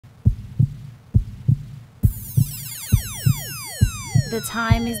The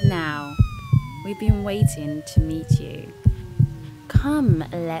time is now. We've been waiting to meet you. Come,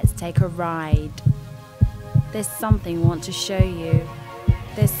 let's take a ride. There's something I want to show you.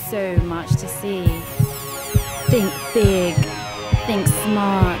 There's so much to see. Think big, think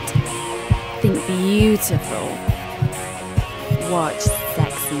smart, think beautiful. Watch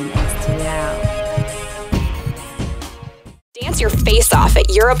Sexy in STL. Dance your face off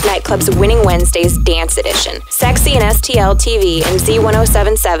at Europe Nightclub's Winning Wednesdays Dance Edition. Sexy and STL TV and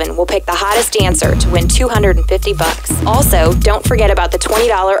Z1077 will pick the hottest dancer to win $250. Also, don't forget about the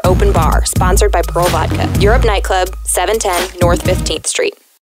 $20 open bar, sponsored by Pearl Vodka. Europe Nightclub, 710 North 15th Street.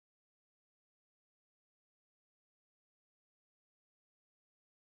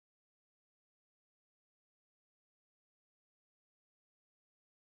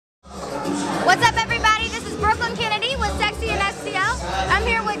 What's up, everybody? This is Brooklyn Kennedy with Sexy and STL. I'm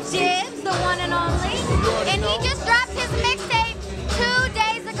here with JIBBS, the one and only. And he just dropped his mixtape 2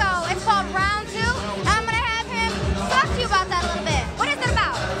 days ago. It's called Round 2. And I'm going to have him talk to you about that a little bit. What is it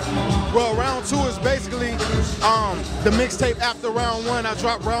about? Well, Round 2 is basically the mixtape after Round 1. I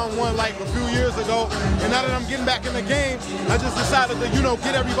dropped Round 1 like a few years ago. And now that I'm getting back in the game, I just decided to,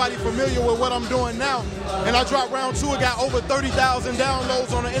 get everybody familiar with what I'm doing now. And I dropped Round 2. It got over 30,000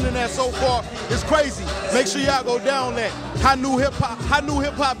 downloads on the internet so far. It's crazy. Make sure y'all go down that.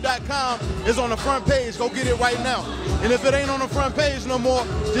 HotNewHipHop.com is on the front page. Go get it right now. And if it ain't on the front page no more,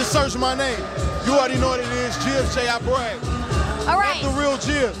 just search my name. You already know what it is. JIBBS, I brag. All right. That's the real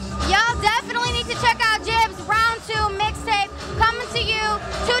JIBBS. Y'all definitely need to check out JIBBS Round 2 mixtape coming to you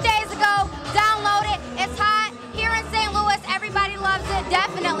 2 days ago. Download it. It's hot here in St. Louis. Everybody loves it.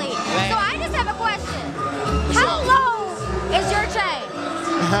 Definitely. So I just have a question. How low is your chain?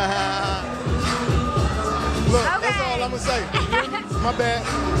 Look, that's all I'm gonna say. My bad.